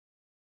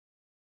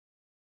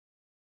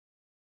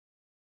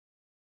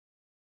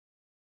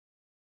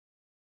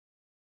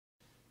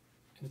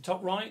In the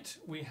top right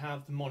we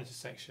have the monitor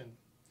section.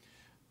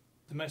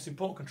 The most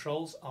important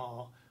controls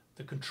are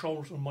the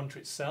control room monitor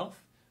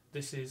itself.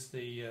 This is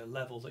the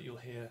level that you'll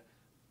hear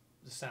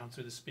the sound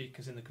through the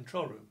speakers in the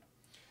control room.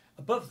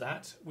 Above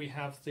that we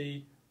have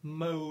the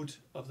mode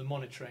of the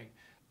monitoring,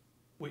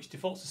 which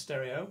defaults to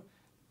stereo,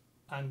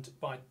 and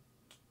by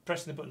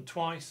pressing the button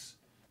twice,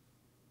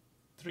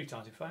 3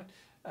 times in fact,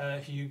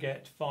 you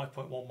get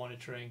 5.1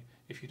 monitoring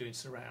if you're doing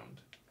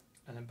surround,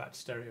 and then back to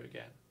stereo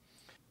again.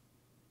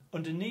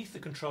 Underneath the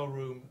control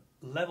room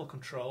level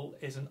control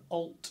is an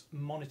Alt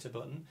monitor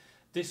button.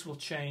 This will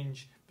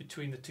change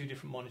between the two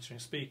different monitoring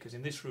speakers.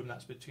 In this room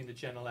that's between the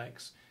General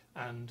X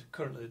and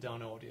currently the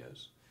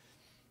Dynaudios.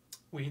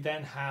 We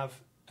then have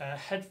a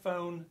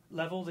headphone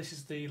level. This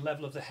is the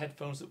level of the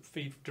headphones that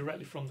feed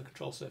directly from the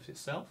control surface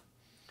itself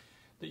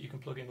that you can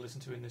plug in and listen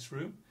to in this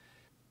room.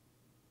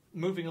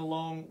 Moving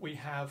along, we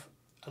have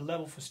a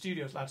level for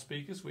studio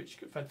loudspeakers, which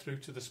get fed through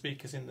to the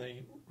speakers in the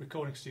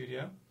recording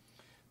studio.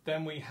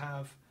 Then we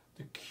have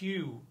the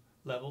Q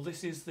level.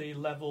 This is the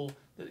level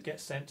that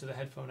gets sent to the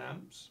headphone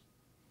amps.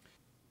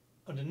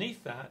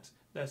 Underneath that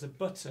there's a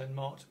button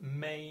marked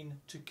Main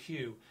to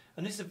Q,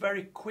 and this is a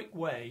very quick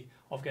way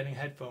of getting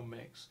headphone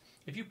mix.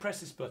 If you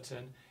press this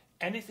button,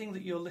 anything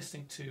that you're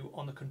listening to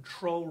on the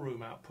control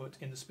room output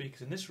in the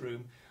speakers in this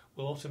room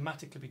will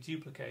automatically be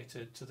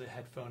duplicated to the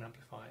headphone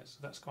amplifiers. So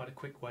that's quite a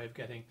quick way of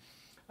getting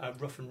a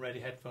rough and ready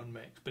headphone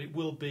mix, but it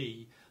will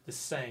be the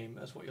same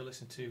as what you're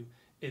listening to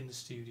in the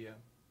studio.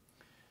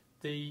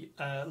 The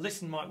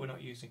listen mic we're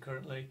not using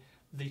currently.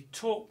 The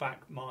talkback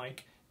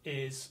mic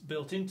is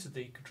built into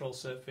the control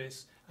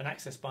surface and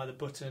accessed by the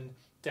button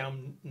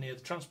down near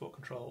the transport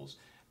controls,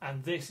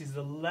 and this is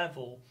the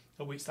level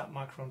at which that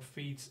microphone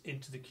feeds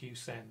into the Q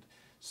send.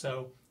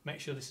 So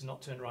make sure this is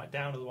not turned right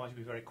down, otherwise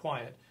you'll be very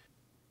quiet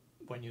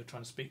when you're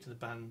trying to speak to the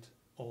band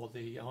or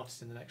the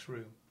artist in the next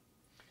room.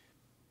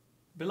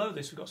 Below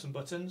this we've got some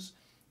buttons.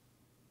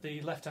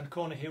 The left hand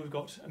corner here we've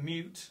got a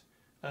mute,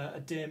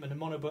 a dim and a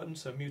mono button.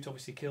 So mute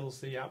obviously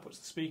kills the outputs of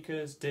the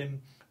speakers,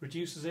 dim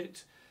reduces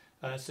it.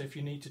 So if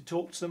you need to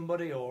talk to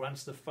somebody or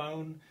answer the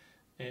phone,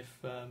 if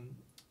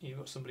you've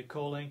got somebody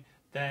calling,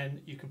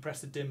 then you can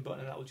press the dim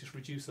button and that will just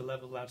reduce the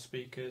level of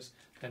loudspeakers,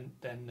 then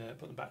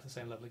put them back to the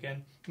same level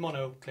again.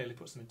 Mono clearly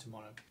puts them into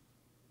mono.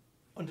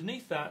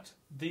 Underneath that,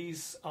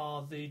 these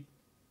are the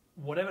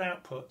whatever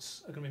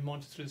outputs are going to be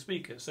monitored through the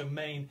speakers. So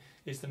main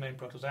is the main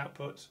Pro Tools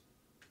output.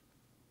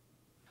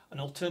 An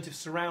alternative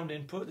surround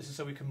input, this is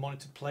so we can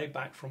monitor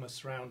playback from a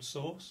surround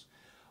source.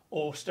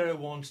 Or stereo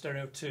 1,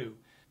 stereo 2,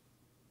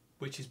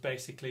 which is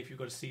basically if you've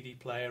got a CD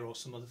player or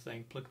some other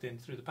thing plugged in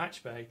through the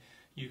patch bay,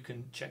 you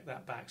can check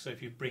that back. So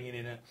if you're bringing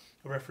in a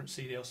reference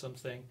CD or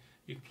something,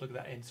 you can plug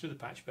that in through the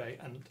patch bay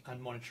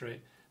and monitor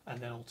it, and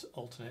then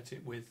alternate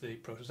it with the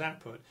Pro Tools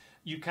output.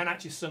 You can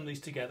actually sum these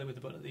together with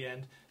the button at the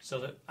end so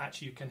that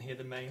actually you can hear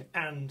the main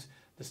and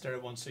the stereo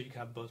one, so you can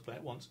have both play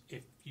at once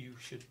if you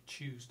should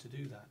choose to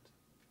do that.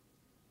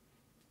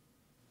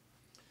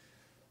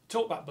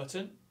 Talkback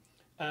button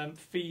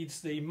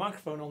feeds the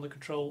microphone on the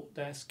control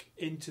desk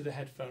into the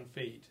headphone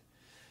feed.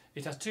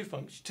 It has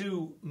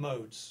two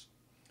modes.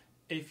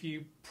 If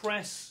you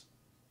press,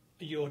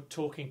 you're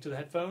talking to the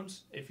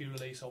headphones. If you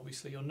release,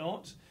 obviously you're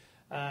not.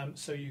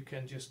 So you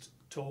can just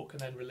talk and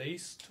then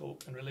release,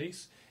 talk and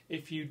release.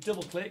 If you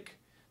double click,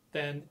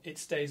 then it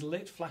stays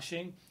lit,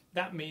 flashing.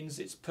 That means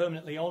it's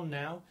permanently on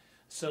now,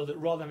 so that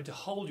rather than having to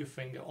hold your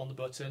finger on the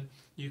button,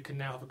 you can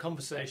now have a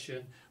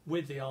conversation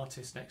with the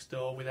artist next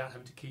door without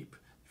having to keep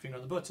your finger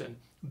on the button.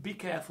 Be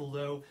careful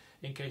though,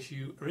 in case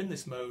you are in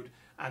this mode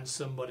and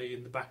somebody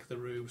in the back of the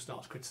room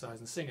starts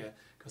criticising the singer,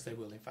 because they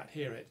will in fact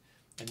hear it,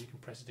 and you can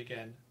press it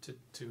again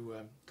to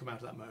come out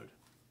of that mode.